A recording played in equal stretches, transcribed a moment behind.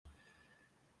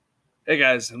Hey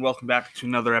guys, and welcome back to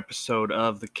another episode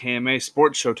of the KMA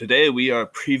Sports Show. Today we are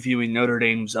previewing Notre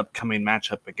Dame's upcoming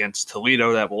matchup against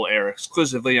Toledo that will air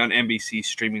exclusively on NBC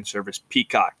streaming service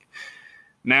Peacock.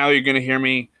 Now you're going to hear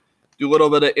me do a little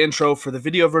bit of intro for the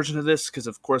video version of this because,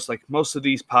 of course, like most of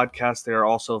these podcasts, they are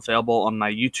also available on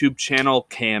my YouTube channel,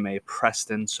 KMA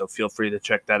Preston, so feel free to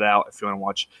check that out if you want to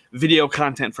watch video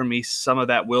content from me. Some of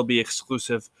that will be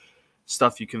exclusive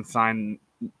stuff you can find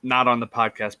not on the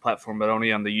podcast platform, but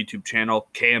only on the YouTube channel,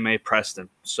 KMA Preston.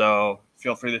 So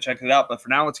feel free to check it out. But for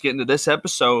now, let's get into this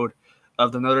episode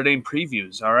of the Notre Dame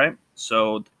previews. All right.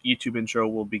 So the YouTube intro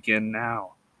will begin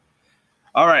now.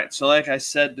 All right. So like I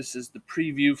said, this is the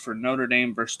preview for Notre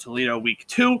Dame versus Toledo week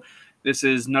 2. This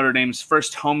is Notre Dame's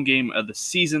first home game of the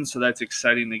season, so that's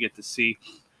exciting to get to see.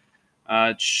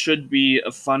 It should be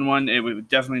a fun one. We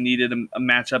definitely needed a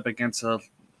matchup against a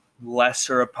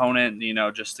lesser opponent,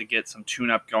 just to get some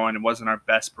tune-up going. It wasn't our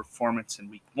best performance in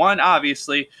week 1,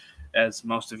 obviously. As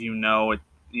most of you know, it,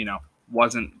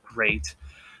 wasn't great.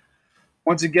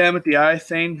 Once again, with the eye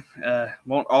thing,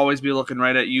 won't always be looking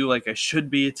right at you like I should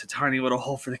be. It's a tiny little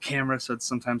hole for the camera, so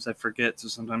sometimes I forget. So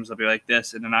sometimes I'll be like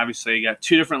this. And then obviously I got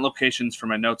 2 different locations for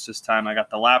my notes this time. I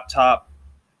got the laptop,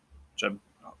 which I'm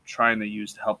trying to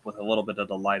use to help with a little bit of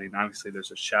the lighting. Obviously there's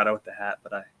a shadow with the hat,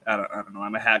 but I don't know.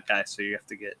 I'm a hat guy, so you have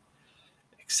to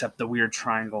accept the weird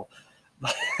triangle.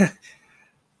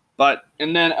 But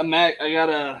and then I got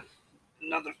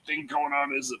another thing going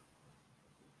on is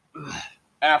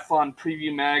Athlon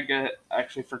Preview Mag. I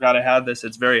actually forgot I had this.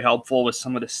 It's very helpful with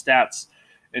some of the stats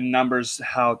and numbers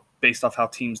based off how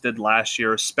teams did last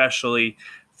year, especially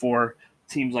for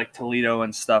teams like Toledo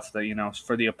and stuff that,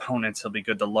 for the opponents, it'll be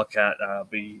good to look at.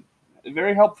 Be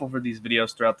very helpful for these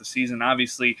videos throughout the season.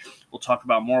 Obviously, we'll talk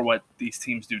about more what these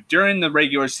teams do during the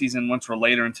regular season once we're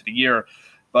later into the year.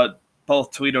 But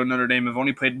both Toledo and Notre Dame have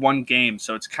only played 1 game,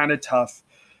 so it's kind of tough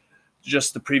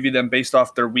just to preview them based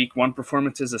off their week 1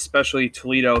 performances, especially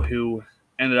Toledo, who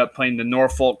ended up playing the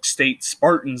Norfolk State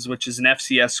Spartans, which is an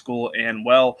FCS school, and,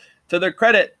 well, to their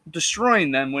credit,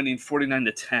 destroying them, winning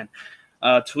 49-10.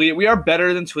 Toledo, we are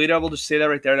better than Toledo. We'll just say that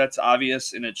right there. That's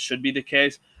obvious, and it should be the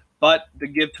case. But to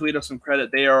give Toledo some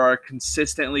credit, they are a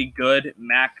consistently good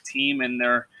MAC team, and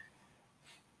they're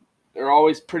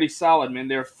always pretty solid, man.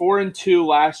 They're 4-2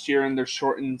 last year in their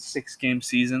shortened 6-game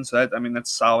season, so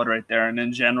that's solid right there. And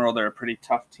in general, they're a pretty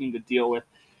tough team to deal with.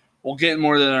 We'll get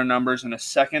more than our numbers in a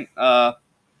second. I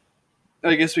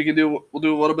guess we'll do a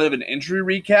little bit of an injury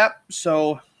recap.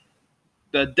 So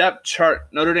the depth chart,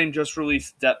 Notre Dame just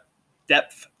released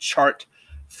depth chart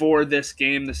for this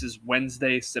game. This is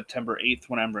Wednesday, September 8th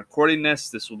when I'm recording this.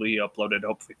 This will be uploaded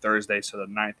hopefully Thursday, so the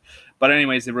 9th. But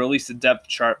anyways, they released a depth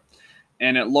chart,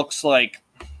 and it looks like,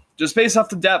 just based off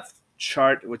the depth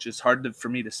chart, which is hard for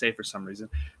me to say for some reason,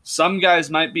 some guys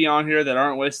might be on here that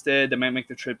aren't listed. They might make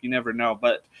the trip. You never know.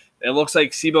 But it looks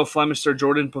like Sibo Flemister,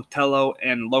 Jordan Botello,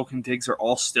 and Logan Diggs are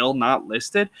all still not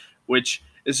listed, which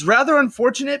is rather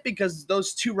unfortunate because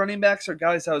those 2 running backs are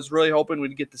guys I was really hoping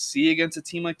we'd get to see against a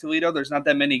team like Toledo. There's not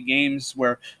that many games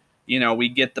where, we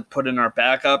get to put in our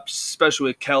backups, especially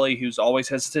with Kelly, who's always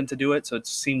hesitant to do it. So it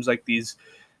seems like these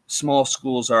small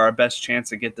schools are our best chance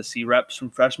to get to see reps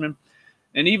from freshmen.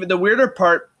 And even the weirder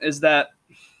part is that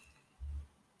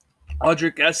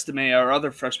Audric Estime, our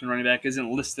other freshman running back,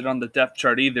 isn't listed on the depth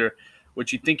chart either,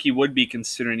 which you'd think he would be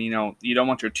considering, you don't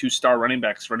want your 2-star running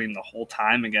backs running the whole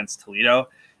time against Toledo,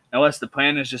 unless the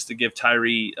plan is just to give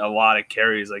Tyree a lot of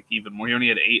carries, like even more. He only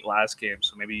had 8 last game,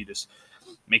 so maybe you just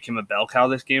make him a bell cow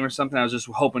this game or something. I was just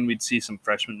hoping we'd see some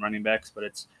freshman running backs, but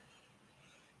it's,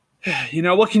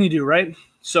 what can you do, right?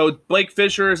 So Blake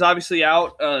Fisher is obviously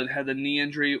out, had a knee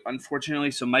injury,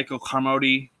 unfortunately. So Michael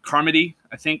Carmody,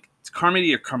 I think it's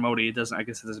Carmody or Carmody. I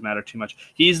guess it doesn't matter too much.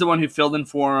 He's the one who filled in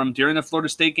for him during the Florida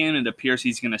State game, and it appears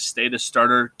he's going to stay the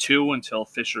starter too until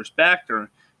Fisher's back, or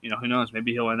who knows,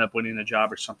 maybe he'll end up winning the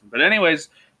job or something. But anyways,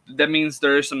 that means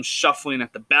there is some shuffling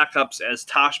at the backups, as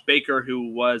Tosh Baker,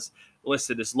 who was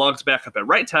listed as Lug's backup at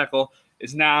right tackle,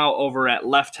 is now over at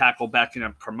left tackle backing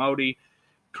up Carmody.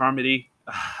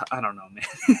 I don't know, man.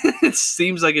 It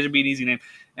seems like it should be an easy name.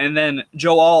 And then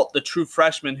Joe Alt, the true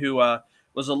freshman, who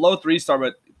was a low 3-star,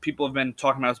 but people have been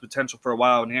talking about his potential for a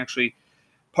while. And he actually,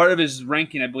 part of his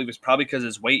ranking, I believe, is probably because of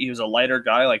his weight. He was a lighter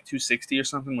guy, like 260 or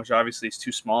something, which obviously is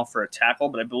too small for a tackle.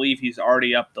 But I believe he's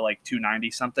already up to like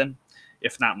 290 something,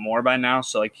 if not more by now.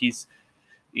 So like he's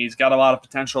got a lot of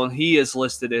potential, and he is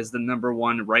listed as the number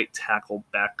 1 right tackle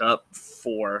backup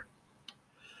for.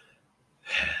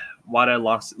 Why did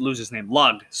I lose his name?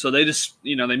 Lug. So they just,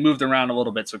 they moved around a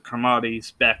little bit. So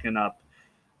Carmody's backing up.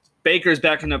 Baker's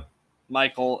backing up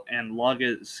Michael, and Lug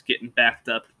is getting backed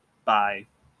up by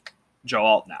Joe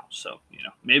Alt now. So,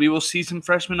 maybe we'll see some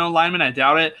freshman O-linemen. I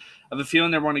doubt it. I have a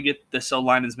feeling they want to get this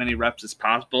O-line as many reps as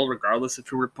possible, regardless of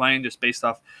who we're playing, just based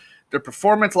off their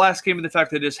performance last game and the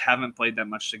fact they just haven't played that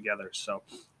much together. So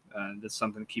that's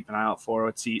something to keep an eye out for.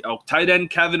 Let's see. Oh, tight end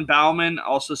Kevin Bauman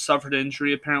also suffered an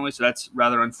injury, apparently, so that's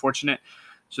rather unfortunate.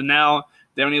 So now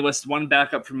they only list one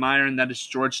backup from Meyer, and that is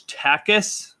George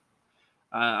Takis.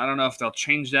 I don't know if they'll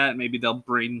change that. Maybe they'll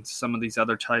bring some of these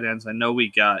other tight ends. I know we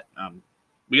got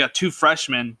two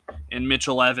freshmen in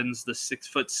Mitchell Evans, the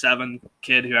 6'7"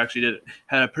 kid who actually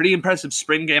had a pretty impressive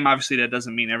spring game. Obviously, that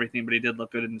doesn't mean everything, but he did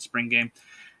look good in the spring game.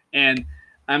 And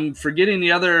I'm forgetting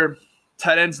the other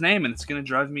tight end's name, and it's going to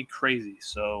drive me crazy.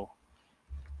 So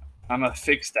I'm going to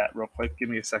fix that real quick. Give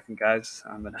me a second, guys.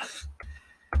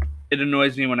 It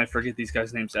annoys me when I forget these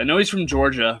guys' names. I know he's from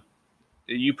Georgia.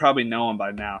 You probably know him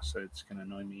by now, so it's going to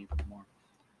annoy me even more.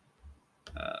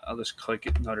 I'll just click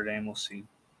it. Notre Dame. We'll see.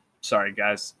 Sorry,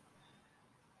 guys.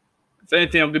 If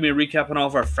anything, I'll give me a recap on all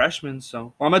of our freshmen.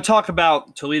 I'm going to talk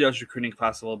about Toledo's recruiting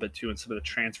class a little bit, too, and some of the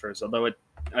transfers, although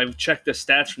I've checked the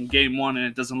stats from game one, and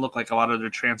it doesn't look like a lot of their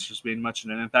transfers made much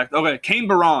of an impact. Okay, Kane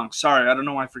Barong. Sorry, I don't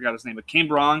know why I forgot his name, but Kane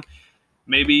Barong,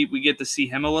 maybe we get to see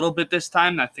him a little bit this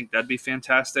time. I think that'd be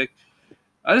fantastic.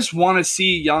 I just want to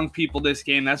see young people this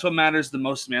game. That's what matters the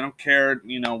most to me. I don't care,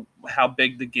 how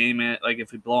big the game is. Like,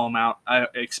 if we blow them out, I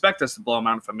expect us to blow them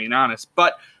out, if I'm being honest.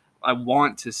 But I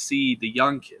want to see the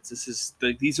young kids.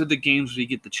 These are the games where you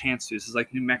get the chance to. This is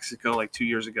like New Mexico, like 2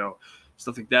 years ago,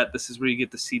 stuff like that. This is where you get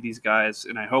to see these guys,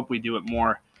 and I hope we do it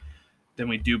more than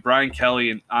we do. Brian Kelly,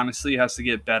 and honestly, has to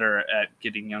get better at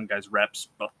getting young guys reps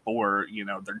before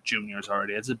they're juniors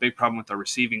already. It's a big problem with our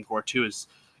receiving core too. Is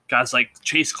guys like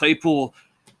Chase Claypool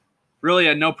really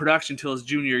had no production until his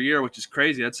junior year, which is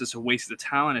crazy. That's just a waste of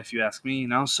talent, if you ask me,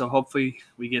 So hopefully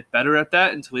we get better at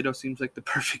that, and Toledo seems like the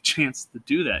perfect chance to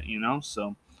do that,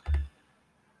 So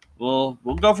we'll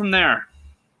go from there.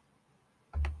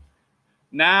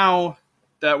 Now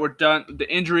that we're done, the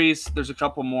injuries, there's a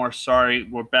couple more. Sorry,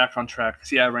 we're back on track.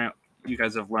 See, you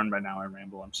guys have learned by now I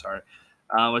ramble. I'm sorry.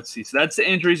 Let's see. So that's the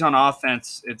injuries on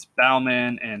offense. It's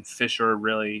Bauman and Fisher,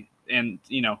 really, and,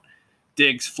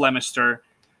 Diggs, Flemister,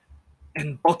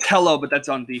 and Botello, but that's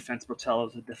on defense.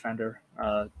 Botello's a defender.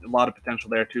 A lot of potential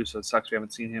there, too, so it sucks we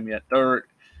haven't seen him yet. We're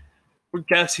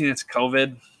guessing it's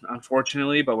COVID,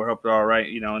 unfortunately, but we're hoping they're all right,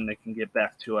 and they can get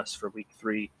back to us for week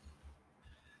 3.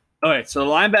 All right, so the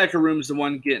linebacker room is the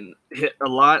one getting hit a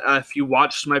lot. If you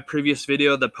watched my previous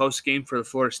video, the post-game for the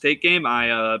Florida State game,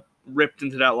 I ripped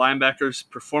into that linebacker's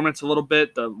performance a little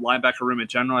bit. The linebacker room in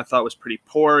general I thought was pretty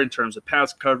poor in terms of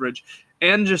pass coverage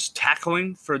and just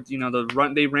tackling for, the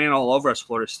run. They ran all over us,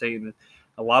 Florida State, and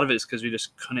a lot of it is because we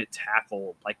just couldn't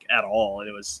tackle, at all.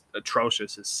 It was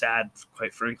atrocious. It's sad,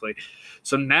 quite frankly.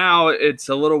 So now it's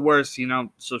a little worse,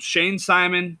 So Shane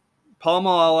Simon, Paul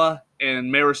Malala,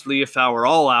 and Maris Leofau are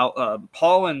all out.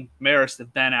 Paul and Maris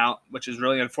have been out, which is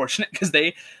really unfortunate because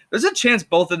there's a chance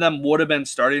both of them would have been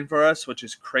starting for us, which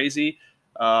is crazy.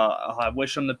 I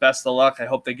wish them the best of luck. I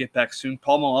hope they get back soon.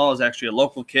 Paul Malala is actually a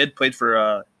local kid, played for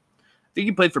I think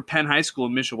he played for Penn High School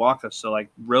in Mishawaka, so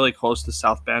really close to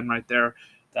South Bend right there.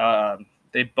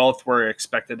 They both were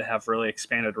expected to have really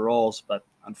expanded roles, but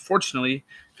unfortunately,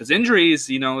 because injuries,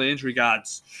 the injury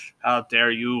gods, how dare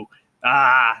you?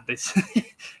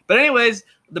 But anyways,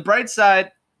 the bright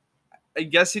side, I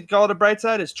guess you'd call it a bright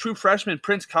side, is true freshman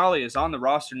Prince Colley is on the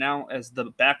roster now as the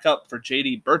backup for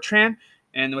J.D. Bertrand.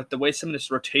 And with the way some of this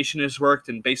rotation has worked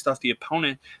and based off the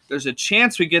opponent, there's a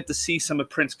chance we get to see some of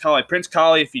Prince Colley. Prince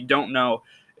Colley, if you don't know,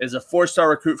 is a 4-star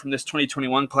recruit from this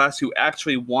 2021 class who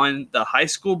actually won the high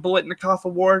school Biletnikoff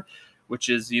Award, which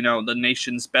is, the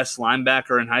nation's best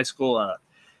linebacker in high school.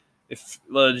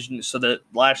 So that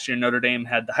last year Notre Dame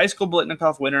had the high school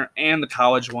Biletnikoff winner and the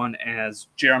college one, as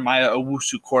Jeremiah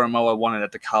Owusu-Koramoah won it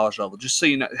at the college level. Just so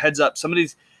you know, heads up,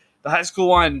 the high school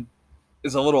one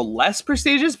is a little less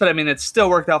prestigious, but it still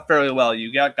worked out fairly well.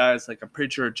 You got guys like, I'm pretty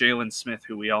sure Jalen Smith,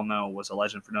 who we all know was a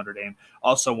legend for Notre Dame,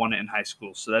 also won it in high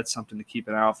school. So that's something to keep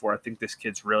an eye out for. I think this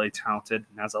kid's really talented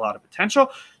and has a lot of potential.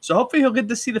 So hopefully he'll get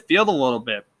to see the field a little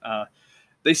bit.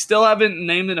 They still haven't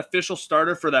named an official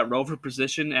starter for that rover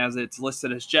position, as it's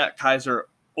listed as Jack Kaiser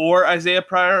or Isaiah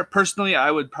Pryor. Personally, I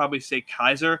would probably say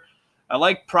Kaiser. I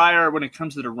like Pryor when it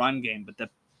comes to the run game, but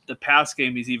the pass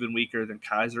game, he's even weaker than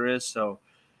Kaiser is. So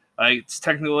it's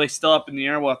technically still up in the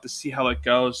air. We'll have to see how it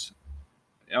goes.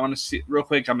 I want to see real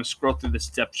quick. I'm going to scroll through this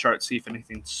depth chart, see if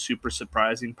anything super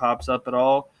surprising pops up at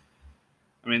all.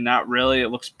 Not really. It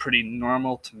looks pretty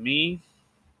normal to me.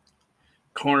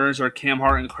 Corners are Cam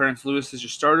Hart and Clarence Lewis as your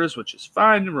starters, which is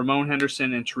fine. Ramon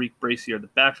Henderson and Tariq Bracy are the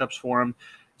backups for him.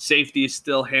 Safety is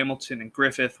still Hamilton and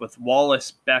Griffith, with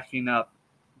Wallace backing up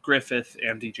Griffith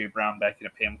and DJ Brown backing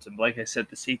up Hamilton. But like I said,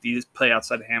 the safety play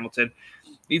outside of Hamilton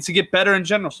needs to get better in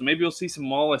general. So maybe we'll see some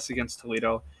Wallace against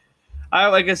Toledo.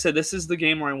 Like I said, this is the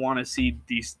game where I want to see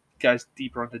these guys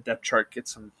deeper on the depth chart get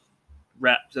some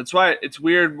reps. That's why it's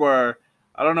weird where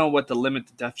I don't know what the limit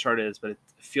to depth chart is, but I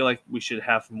feel like we should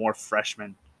have more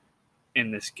freshmen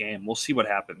in this game. We'll see what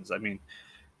happens. I mean,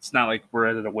 it's not like we're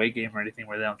at an away game or anything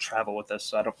where they don't travel with us.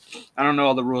 So I don't know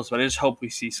all the rules, but I just hope we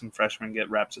see some freshmen get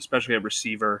reps, especially at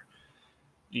receiver.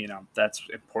 That's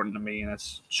important to me, and it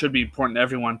should be important to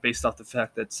everyone based off the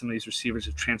fact that some of these receivers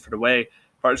have transferred away,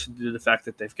 partially due to the fact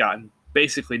that they've gotten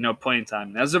basically no playing time.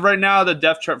 And as of right now, the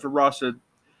depth chart for roster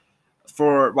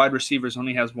for wide receivers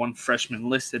only has one freshman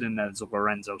listed, and that is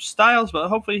Lorenzo Styles, but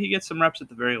hopefully he gets some reps at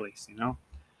the very least,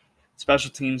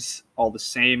 Special teams, all the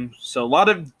same. So a lot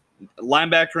of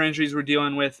linebacker injuries we're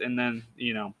dealing with, and then,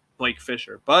 Blake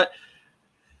Fisher. But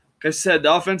like I said,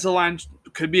 the offensive line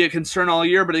could be a concern all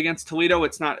year, but against Toledo,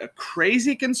 it's not a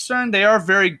crazy concern. They are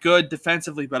very good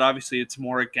defensively, but obviously it's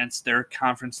more against their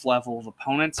conference level of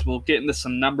opponents. We'll get into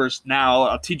some numbers now.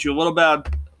 I'll teach you a little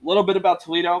bit about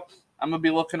Toledo. I'm going to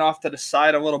be looking off to the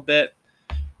side a little bit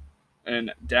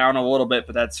and down a little bit,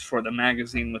 but that's for the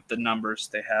magazine with the numbers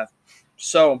they have.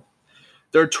 So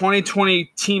their 2020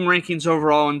 team rankings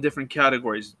overall in different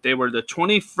categories. They were the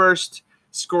 21st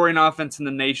scoring offense in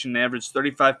the nation. They averaged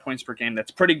 35 points per game.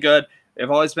 That's pretty good. They've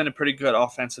always been a pretty good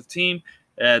offensive team.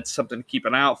 It's something to keep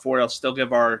an eye out for. I'll still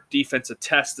give our defense a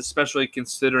test, especially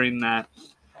considering that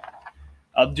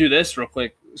I'll do this real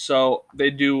quick. So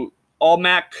they do all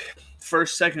MAC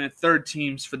first, second, and third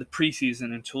teams for the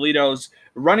preseason. And Toledo's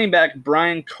running back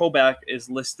Brian Kobach is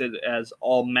listed as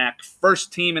all MAC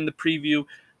first team in the preview.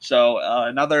 So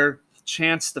another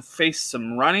chance to face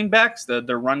some running backs.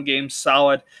 Their run game's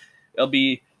solid. It'll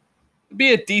be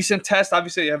a decent test.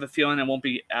 Obviously, I have a feeling it won't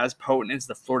be as potent as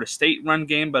the Florida State run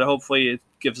game, but hopefully it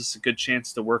gives us a good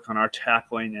chance to work on our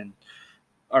tackling and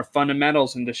our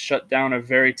fundamentals and to shut down a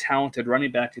very talented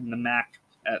running back in the MAC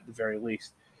at the very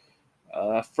least.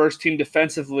 First team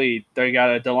defensively, they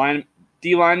got a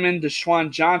D lineman,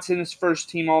 Deshaun Johnson is first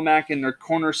team All-MAC, and their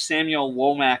corner, Samuel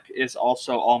Womack, is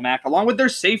also All-MAC, along with their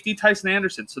safety, Tyson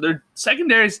Anderson. So their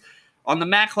secondaries, on the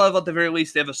MAC level at the very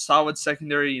least, they have a solid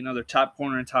secondary. Their top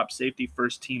corner and top safety,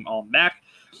 first team All-MAC.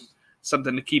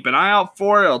 Something to keep an eye out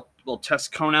for. They'll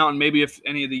test Cone out, and maybe if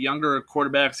any of the younger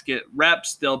quarterbacks get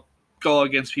reps, they'll go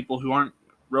against people who aren't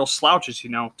real slouches.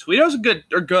 Toledo's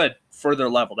good for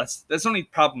their level. That's the only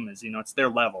problem is, it's their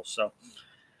level. So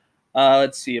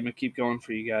let's see. I'm going to keep going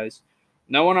for you guys.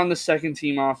 No one on the second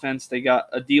team offense. They got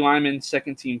a D lineman,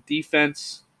 second team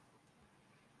defense.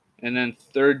 And then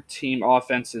third team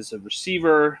offense is a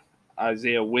receiver,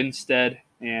 Isaiah Winstead,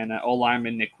 and O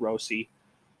lineman Nick Rossi.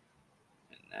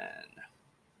 And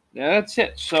then that's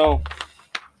it. So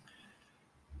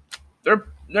they're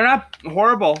not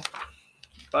horrible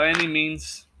by any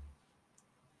means.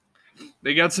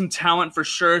 They got some talent for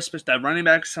sure, especially that running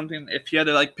back. Something, if you had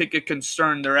to pick a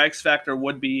concern, their X factor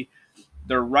would be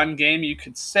their run game, you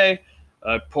could say.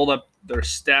 Pulled up their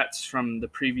stats from the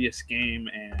previous game,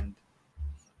 and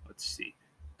let's see.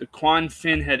 DeQuan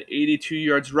Finn had 82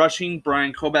 yards rushing.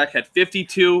 Brian Kobach had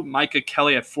 52. Micah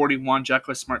Kelly had 41.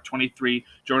 Jacqueline Smart 23.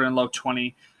 Jordan Lowe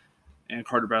 20. And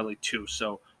Carter Bradley 2.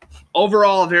 So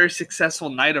overall, a very successful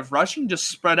night of rushing, just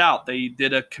spread out. They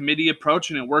did a committee approach,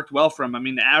 and it worked well for them. I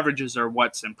mean, the averages are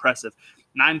what's impressive.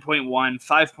 9.1,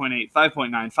 5.8,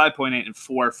 5.9, 5.8, and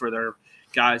 4 for their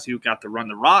guys who got to run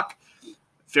the rock.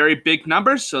 Very big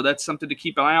numbers, so that's something to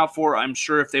keep an eye out for. I'm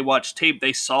sure if they watched tape,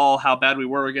 they saw how bad we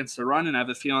were against the run, and I have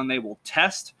a feeling they will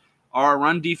test our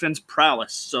run defense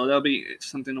prowess. So that'll be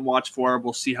something to watch for.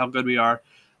 We'll see how good we are.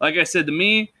 Like I said, to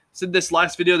me, said this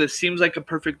last video, this seems like a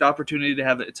perfect opportunity to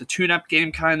have it. It's a tune-up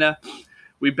game, kind of.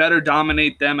 We better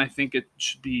dominate them. I think it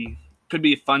could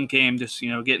be a fun game, just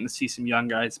getting to see some young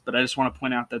guys. But I just want to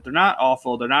point out that they're not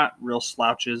awful. They're not real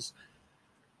slouches.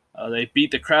 They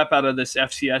beat the crap out of this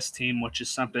FCS team, which is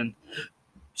something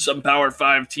some Power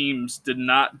 5 teams did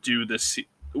not do this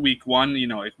week one.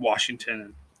 Like Washington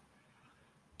and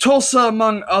Tulsa,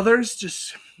 among others,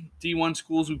 just D1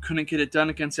 schools who couldn't get it done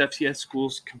against FCS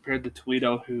schools compared to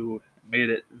Toledo, who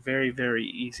made it very, very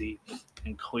easy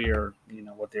and clear,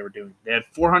 what they were doing. They had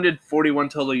 441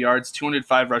 total yards,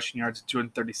 205 rushing yards, and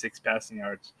 236 passing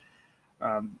yards.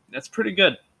 That's pretty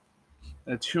good.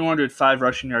 The 205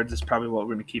 rushing yards is probably what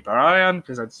we're going to keep our eye on,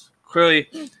 because that's clearly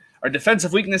our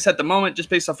defensive weakness at the moment, just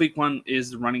based off week one,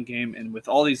 is the running game. And with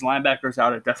all these linebackers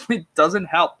out, it definitely doesn't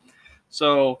help.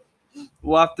 So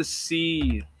we'll have to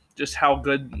see just how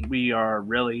good we are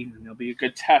really, and it'll be a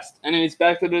good test. And then he's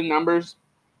back to the numbers.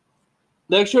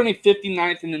 They're actually only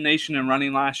 59th in the nation in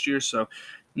running last year, so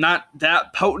not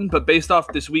that potent, but based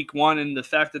off this week one and the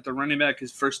fact that the running back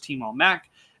is first team All-MAC,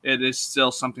 it is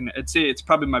still something that it's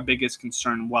probably my biggest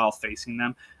concern while facing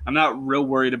them. I'm not real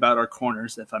worried about our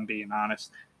corners, if I'm being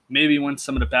honest. Maybe when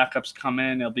some of the backups come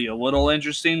in, it'll be a little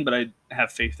interesting, but I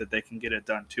have faith that they can get it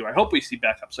done too. I hope we see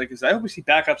backups. Like I said, I hope we see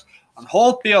backups on the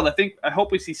whole field. I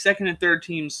hope we see second and third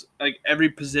teams, like every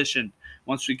position,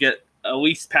 once we get at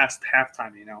least past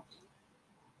halftime,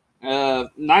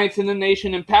 ninth in the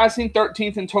nation in passing,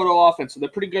 13th in total offense. So they're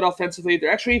pretty good offensively.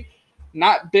 They're actually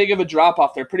not big of a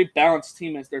drop-off. They're a pretty balanced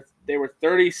team as they were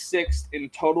 36th in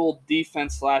total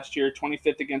defense last year,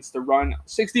 25th against the run,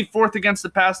 64th against the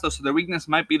pass, though, so their weakness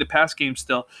might be the pass game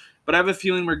still. But I have a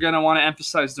feeling we're going to want to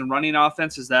emphasize the running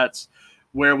offense, as that's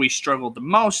where we struggled the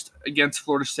most against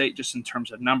Florida State just in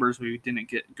terms of numbers. We didn't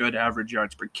get good average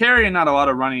yards per carry and not a lot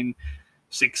of running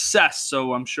success.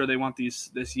 So I'm sure they want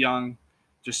this young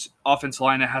just offensive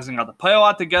line that hasn't got to play a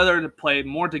lot together, to play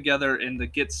more together and to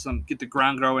get the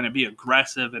ground growing and be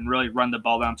aggressive and really run the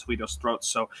ball down Toledo's throats.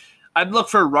 So I'd look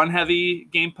for a run-heavy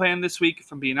game plan this week,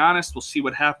 if I'm being honest. We'll see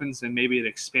what happens, and maybe it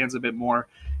expands a bit more.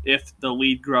 If the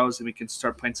lead grows and we can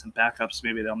start playing some backups,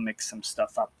 maybe they'll mix some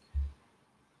stuff up.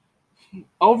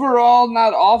 Overall,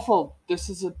 not awful.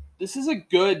 This is a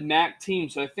good MAC team,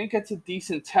 so I think it's a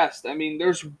decent test. I mean,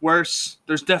 there's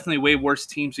definitely way worse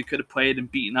teams we could have played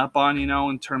and beaten up on,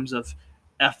 in terms of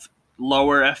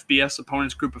lower FBS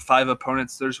opponents, group of 5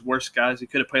 opponents. There's worse guys. We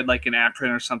could have played like an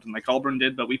Akron or something like Auburn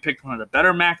did, but we picked one of the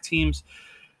better MAC teams.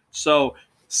 So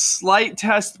slight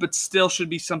test, but still should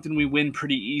be something we win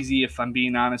pretty easy, if I'm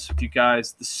being honest with you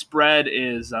guys. The spread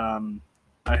is, I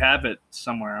have it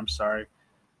somewhere. I'm sorry.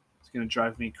 It's going to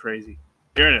drive me crazy.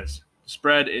 Here it is.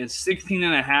 Spread is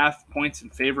 16.5 points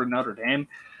in favor of Notre Dame.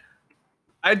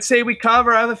 I'd say we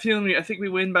cover. I have a feeling I think we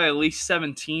win by at least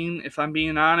 17, if I'm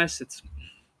being honest. I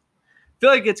feel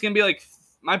like it's going to be like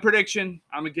my prediction.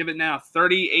 I'm going to give it now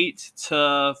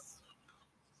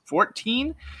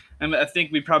 38-14. And I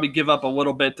think we probably give up a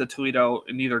little bit to Toledo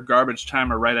in either garbage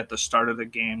time or right at the start of the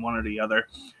game, one or the other.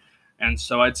 And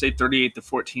so I'd say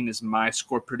 38-14 is my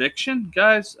score prediction.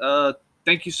 Guys,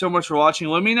 thank you so much for watching.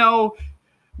 Let me know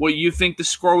what you think the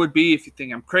score would be, if you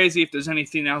think I'm crazy, if there's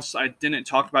anything else I didn't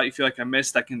talk about you feel like I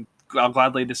missed, I'll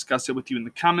gladly discuss it with you in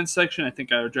the comments section. I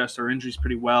think I addressed our injuries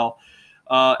pretty well.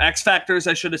 X factors,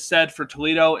 I should have said, for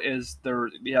Toledo is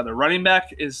the running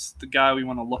back is the guy we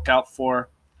want to look out for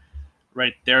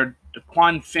right there.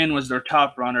 Daquan Finn was their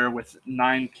top runner with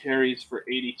 9 carries for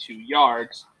 82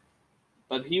 yards,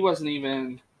 but he wasn't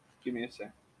even. Give me a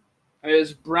second. It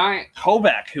was Bryant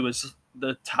Kovac who was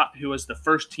the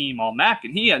first team All-MAC,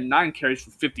 and he had 9 carries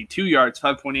for 52 yards,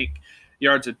 5.8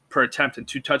 yards per attempt, and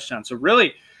 2 touchdowns. So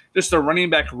really, just the running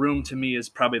back room to me is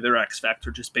probably their X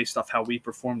factor, just based off how we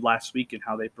performed last week and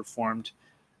how they performed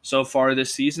so far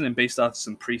this season, and based off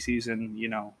some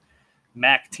preseason,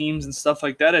 MAC teams and stuff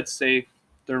like that. I'd say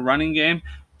their running game,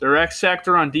 their X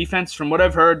factor on defense. From what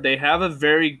I've heard, they have a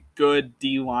very good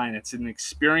D line. It's an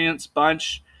experienced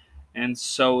bunch, and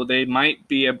so they might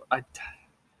be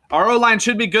our O-line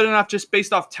should be good enough just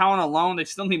based off talent alone. They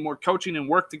still need more coaching and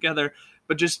work together.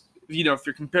 But just, if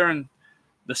you're comparing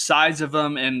the size of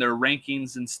them and their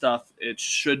rankings and stuff, it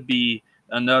should be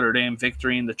a Notre Dame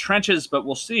victory in the trenches. But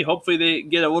we'll see. Hopefully they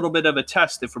get a little bit of a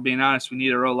test. If we're being honest, we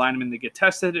need our O-linemen to get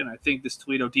tested. And I think this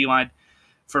Toledo D-line,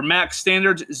 for MAC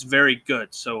standards, is very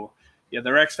good. So,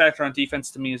 their X factor on defense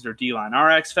to me is their D-line.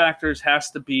 Our X factors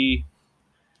has to be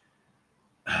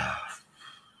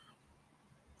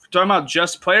talking about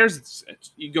just players,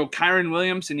 you go Kyron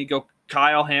Williams and you go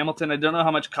Kyle Hamilton. I don't know how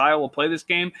much Kyle will play this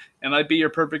game. It might be your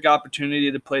perfect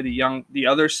opportunity to play the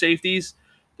other safeties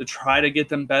to try to get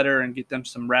them better and get them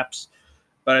some reps.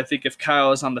 But I think if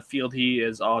Kyle is on the field, he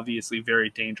is obviously very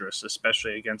dangerous,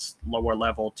 especially against lower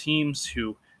level teams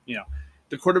who,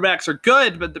 the quarterbacks are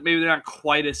good, but maybe they're not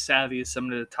quite as savvy as some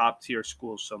of the top tier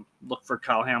schools. So look for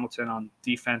Kyle Hamilton on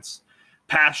defense.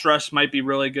 Pass rush might be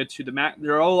really good too.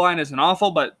 Their O-line isn't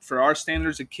awful, but for our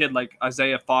standards, a kid like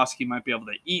Isaiah Foskey might be able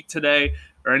to eat today,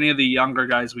 or any of the younger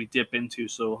guys we dip into.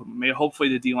 So hopefully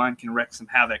the D-line can wreak some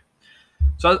havoc.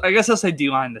 So I guess I'll say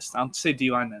D-line this time. I'll say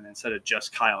D-line then instead of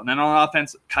just Kyle. And then on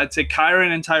offense, I'd say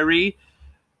Kyron and Tyree.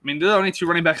 They're the only 2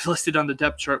 running backs listed on the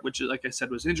depth chart, which, like I said,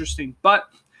 was interesting. But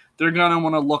they're going to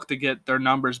want to look to get their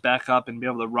numbers back up and be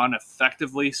able to run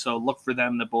effectively. So look for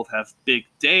them to both have big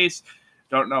days.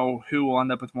 Don't know who will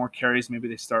end up with more carries. Maybe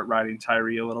they start riding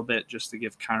Tyree a little bit just to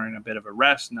give Kyron a bit of a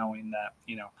rest, knowing that,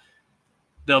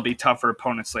 they'll be tougher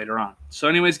opponents later on. So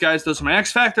anyways, guys, those are my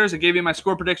X factors. I gave you my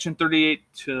score prediction,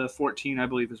 38-14, I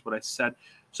believe is what I said.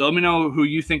 So let me know who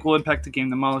you think will impact the game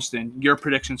the most and your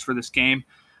predictions for this game.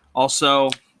 Also,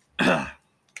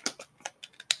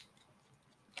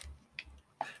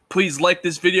 please like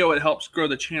this video. It helps grow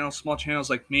the channel. Small channels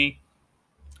like me,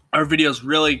 our videos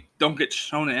really don't get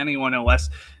shown to anyone unless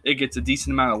it gets a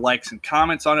decent amount of likes and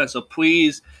comments on it. So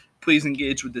please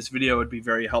engage with this video. It would be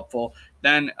very helpful.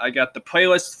 Then I got the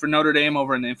playlist for Notre Dame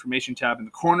over in the information tab in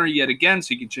the corner yet again,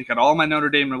 so you can check out all my Notre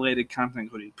Dame related content,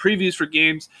 including previews for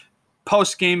games,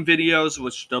 post-game videos,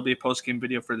 which there'll be a post-game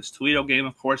video for this Toledo game,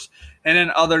 of course, and then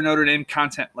other Notre Dame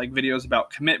content like videos about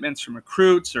commitments from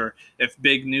recruits or if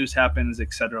big news happens,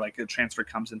 etc., like a transfer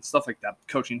comes in, stuff like that,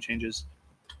 coaching changes,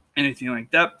 anything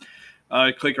like that.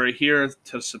 Click right here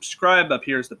to subscribe. Up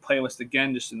here is the playlist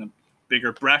again, just in the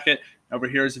bigger bracket. Over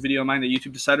here is a video of mine that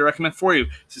YouTube decided to recommend for you.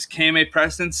 This is KMA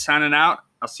Preston signing out.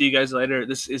 I'll see you guys later.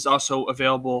 This is also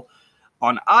available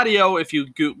on audio if you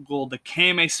Google the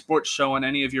KMA Sports Show on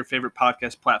any of your favorite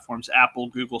podcast platforms, Apple,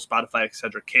 Google, Spotify,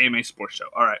 etc. KMA Sports Show.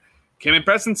 All right. KMA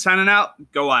Preston signing out.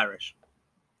 Go Irish.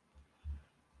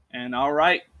 And all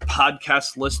right,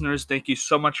 podcast listeners, thank you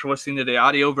so much for listening to the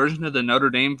audio version of the Notre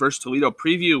Dame versus Toledo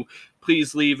preview.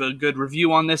 Please leave a good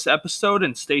review on this episode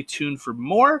and stay tuned for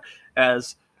more,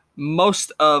 as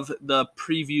most of the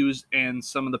previews and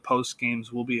some of the post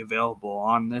games will be available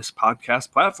on this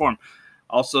podcast platform.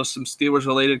 Also, some Steelers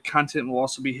related content will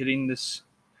also be hitting the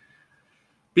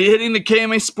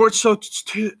KMA Sports Show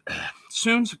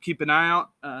soon, so keep an eye out.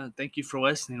 Thank you for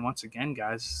listening once again,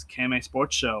 guys. KMA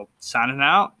Sports Show signing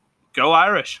out. Go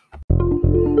Irish.